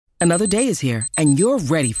Another day is here, and you're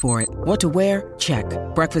ready for it. What to wear? Check.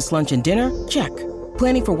 Breakfast, lunch, and dinner? Check.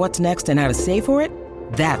 Planning for what's next and how to save for it?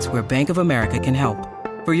 That's where Bank of America can help.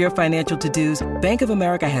 For your financial to-dos, Bank of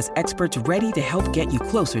America has experts ready to help get you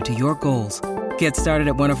closer to your goals. Get started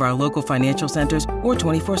at one of our local financial centers or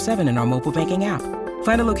 24/7 in our mobile banking app.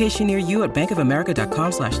 Find a location near you at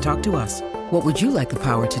bankofamerica.com/talktous. What would you like the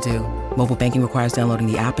power to do? Mobile banking requires downloading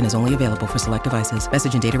the app and is only available for select devices.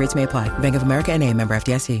 Message and data rates may apply. Bank of America N.A., member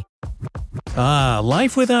FDIC.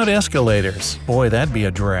 Life without escalators. Boy, that'd be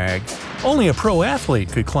a drag. Only a pro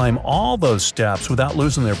athlete could climb all those steps without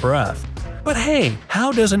losing their breath. But hey,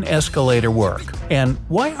 how does an escalator work? And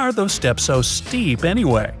why are those steps so steep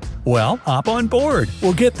anyway? Well, hop on board.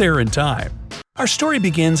 We'll get there in time. Our story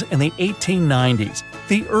begins in the 1890s,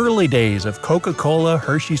 the early days of Coca-Cola,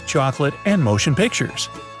 Hershey's Chocolate, and motion pictures.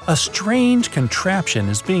 A strange contraption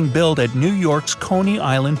is being built at New York's Coney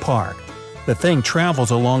Island Park. The thing travels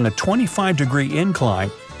along a 25-degree incline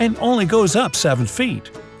and only goes up 7 feet.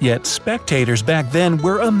 Yet spectators back then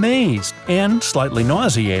were amazed and slightly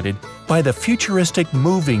nauseated by the futuristic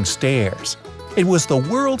moving stairs. It was the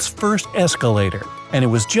world's first escalator, and it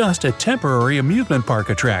was just a temporary amusement park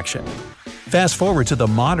attraction. Fast forward to the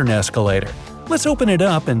modern escalator. Let's open it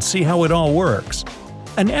up and see how it all works.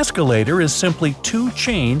 An escalator is simply two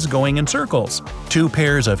chains going in circles. Two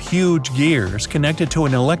pairs of huge gears connected to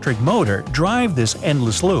an electric motor drive this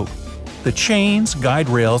endless loop. The chains, guide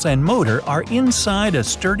rails, and motor are inside a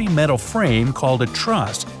sturdy metal frame called a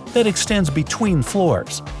truss that extends between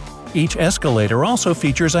floors. Each escalator also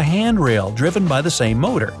features a handrail driven by the same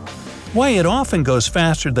motor. Why it often goes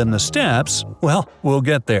faster than the steps, well, we'll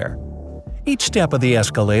get there. Each step of the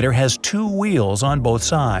escalator has two wheels on both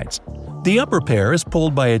sides. The upper pair is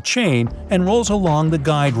pulled by a chain and rolls along the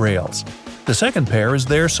guide rails. The second pair is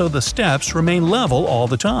there so the steps remain level all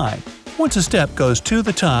the time. Once a step goes to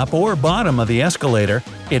the top or bottom of the escalator,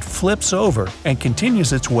 it flips over and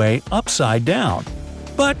continues its way upside down.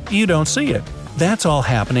 But you don't see it. That's all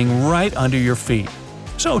happening right under your feet.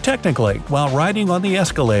 So technically, while riding on the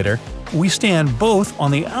escalator, we stand both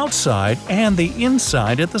on the outside and the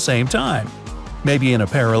inside at the same time. Maybe in a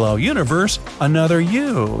parallel universe, another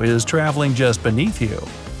you is traveling just beneath you.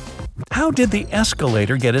 How did the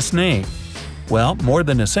escalator get its name? Well, more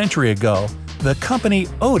than a century ago, the company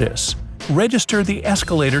Otis registered the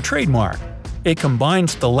escalator trademark. It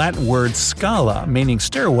combines the Latin word scala, meaning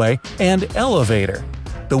stairway, and elevator.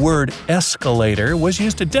 The word escalator was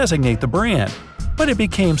used to designate the brand, but it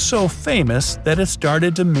became so famous that it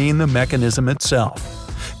started to mean the mechanism itself.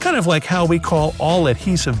 Kind of like how we call all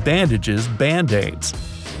adhesive bandages Band-Aids.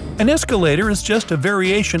 An escalator is just a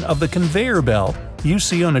variation of the conveyor belt you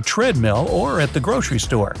see on a treadmill or at the grocery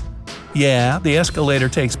store. Yeah, the escalator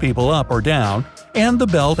takes people up or down, and the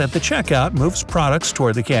belt at the checkout moves products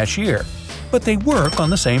toward the cashier. But they work on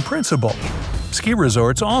the same principle. Ski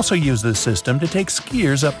resorts also use this system to take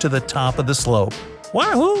skiers up to the top of the slope.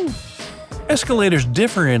 Wahoo! Escalators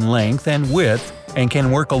differ in length and width and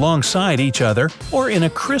can work alongside each other or in a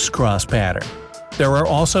crisscross pattern. There are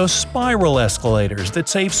also spiral escalators that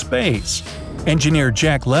save space. Engineer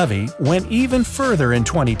Jack Levy went even further in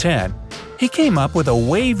 2010. He came up with a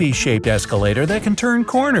wavy-shaped escalator that can turn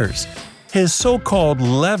corners. His so-called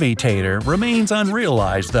levitator remains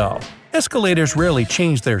unrealized, though. Escalators rarely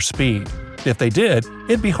change their speed. If they did,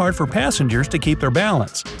 it'd be hard for passengers to keep their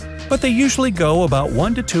balance. But they usually go about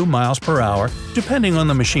 1 to 2 miles per hour, depending on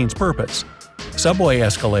the machine's purpose. Subway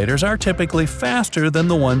escalators are typically faster than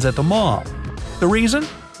the ones at the mall. The reason?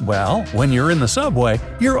 Well, when you're in the subway,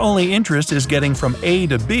 your only interest is getting from A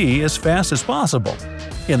to B as fast as possible.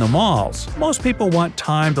 In the malls, most people want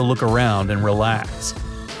time to look around and relax.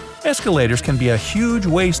 Escalators can be a huge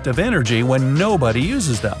waste of energy when nobody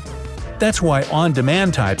uses them. That's why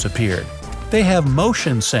on-demand types appeared. They have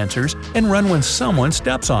motion sensors and run when someone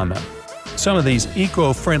steps on them. Some of these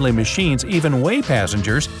eco-friendly machines even weigh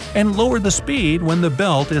passengers and lower the speed when the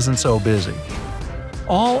belt isn't so busy.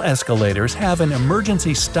 All escalators have an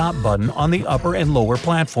emergency stop button on the upper and lower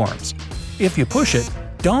platforms. If you push it,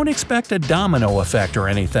 don't expect a domino effect or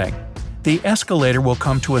anything. The escalator will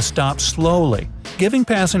come to a stop slowly, giving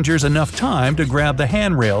passengers enough time to grab the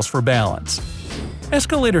handrails for balance.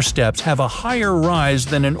 Escalator steps have a higher rise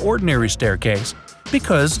than an ordinary staircase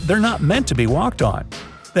because they're not meant to be walked on.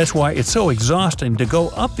 That's why it's so exhausting to go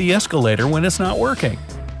up the escalator when it's not working.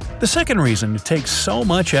 The second reason it takes so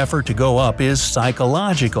much effort to go up is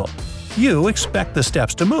psychological. You expect the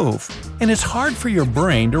steps to move, and it's hard for your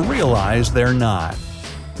brain to realize they're not.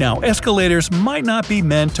 Now, escalators might not be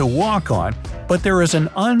meant to walk on, but there is an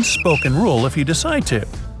unspoken rule if you decide to.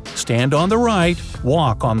 Stand on the right,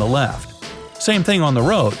 walk on the left. Same thing on the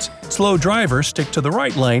roads. Slow drivers stick to the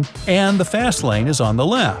right lane and the fast lane is on the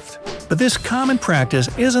left. But this common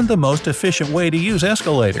practice isn't the most efficient way to use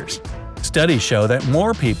escalators. Studies show that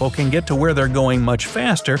more people can get to where they're going much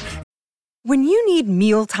faster. When you need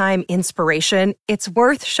mealtime inspiration, it's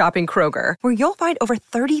worth shopping Kroger, where you'll find over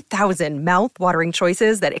 30,000 mouth-watering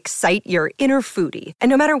choices that excite your inner foodie. And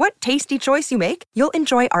no matter what tasty choice you make, you'll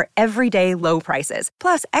enjoy our everyday low prices,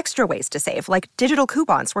 plus extra ways to save, like digital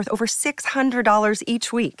coupons worth over $600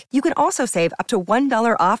 each week. You can also save up to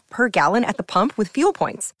 $1 off per gallon at the pump with fuel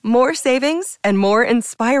points. More savings and more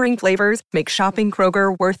inspiring flavors make shopping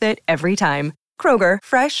Kroger worth it every time. Kroger,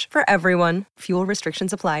 fresh for everyone. Fuel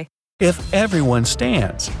restrictions apply. If everyone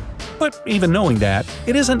stands. But even knowing that,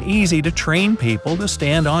 it isn't easy to train people to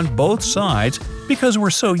stand on both sides because we're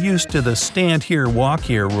so used to the stand here, walk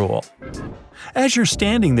here rule. As you're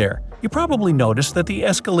standing there, you probably notice that the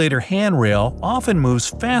escalator handrail often moves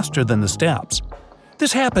faster than the steps.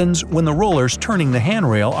 This happens when the rollers turning the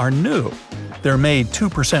handrail are new. They're made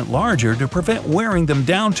 2% larger to prevent wearing them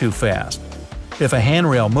down too fast. If a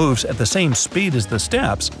handrail moves at the same speed as the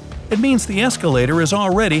steps, it means the escalator is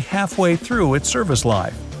already halfway through its service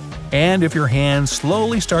life. And if your hand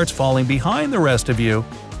slowly starts falling behind the rest of you,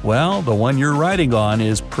 well, the one you're riding on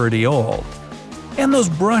is pretty old. And those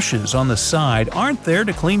brushes on the side aren't there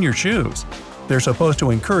to clean your shoes. They're supposed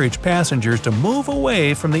to encourage passengers to move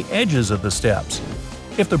away from the edges of the steps.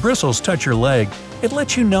 If the bristles touch your leg, it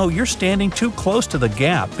lets you know you're standing too close to the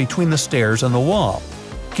gap between the stairs and the wall.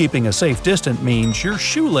 Keeping a safe distance means your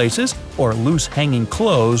shoelaces or loose hanging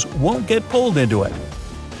clothes won't get pulled into it.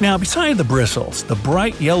 Now, beside the bristles, the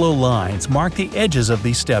bright yellow lines mark the edges of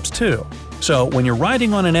these steps too. So when you're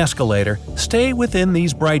riding on an escalator, stay within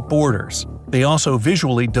these bright borders. They also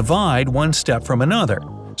visually divide one step from another.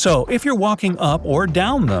 So if you're walking up or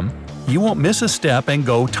down them, you won't miss a step and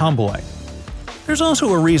go tumbling. There's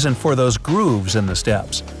also a reason for those grooves in the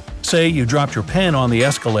steps. Say you dropped your pen on the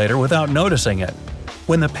escalator without noticing it.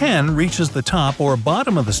 When the pen reaches the top or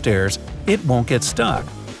bottom of the stairs, it won't get stuck.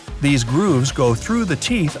 These grooves go through the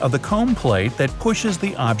teeth of the comb plate that pushes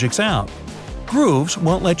the objects out. Grooves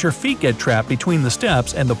won't let your feet get trapped between the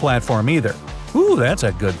steps and the platform either. Ooh, that's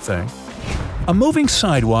a good thing. A moving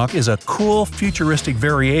sidewalk is a cool, futuristic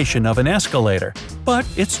variation of an escalator, but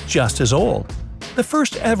it's just as old. The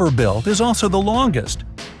first ever built is also the longest.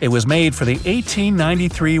 It was made for the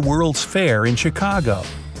 1893 World's Fair in Chicago.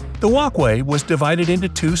 The walkway was divided into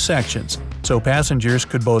two sections, so passengers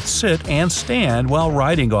could both sit and stand while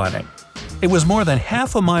riding on it. It was more than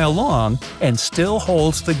half a mile long and still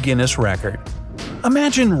holds the Guinness record.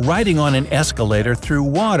 Imagine riding on an escalator through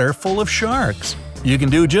water full of sharks. You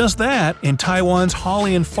can do just that in Taiwan's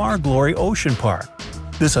Holian Farglory Ocean Park.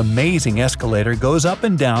 This amazing escalator goes up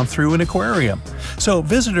and down through an aquarium, so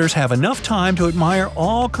visitors have enough time to admire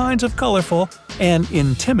all kinds of colorful and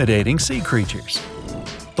intimidating sea creatures.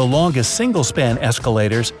 The longest single-span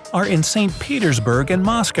escalators are in St. Petersburg and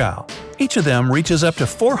Moscow. Each of them reaches up to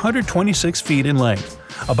 426 feet in length,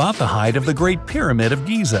 about the height of the Great Pyramid of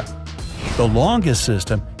Giza. The longest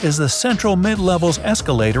system is the Central Mid-Levels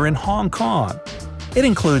Escalator in Hong Kong. It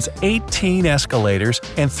includes 18 escalators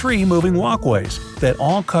and 3 moving walkways that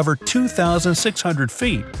all cover 2,600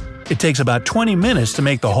 feet. It takes about 20 minutes to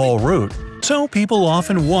make the whole route, so people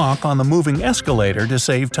often walk on the moving escalator to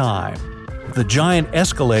save time. The giant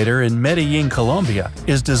escalator in Medellin, Colombia,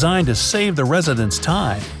 is designed to save the residents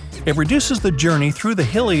time. It reduces the journey through the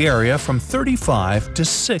hilly area from 35 to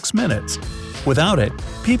 6 minutes. Without it,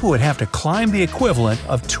 people would have to climb the equivalent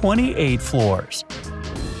of 28 floors.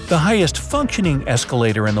 The highest functioning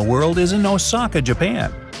escalator in the world is in Osaka,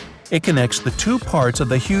 Japan. It connects the two parts of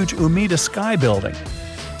the huge Umeda Sky Building.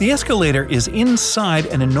 The escalator is inside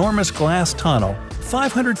an enormous glass tunnel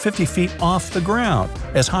 550 feet off the ground,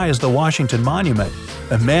 as high as the Washington Monument.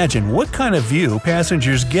 Imagine what kind of view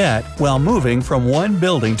passengers get while moving from one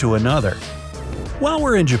building to another. While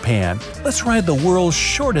we're in Japan, let's ride the world's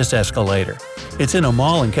shortest escalator. It's in a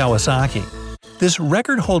mall in Kawasaki. This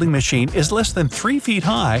record-holding machine is less than 3 feet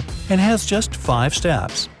high and has just 5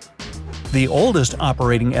 steps. The oldest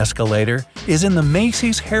operating escalator is in the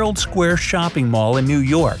Macy's Herald Square shopping mall in New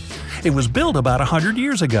York. It was built about 100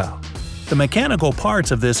 years ago. The mechanical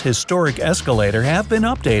parts of this historic escalator have been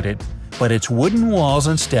updated, but its wooden walls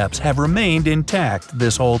and steps have remained intact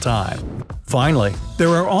this whole time. Finally, there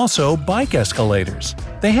are also bike escalators.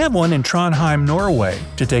 They have one in Trondheim, Norway,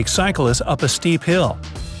 to take cyclists up a steep hill.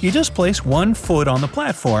 You just place one foot on the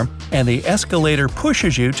platform, and the escalator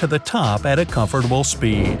pushes you to the top at a comfortable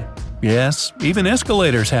speed. Yes, even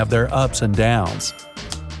escalators have their ups and downs.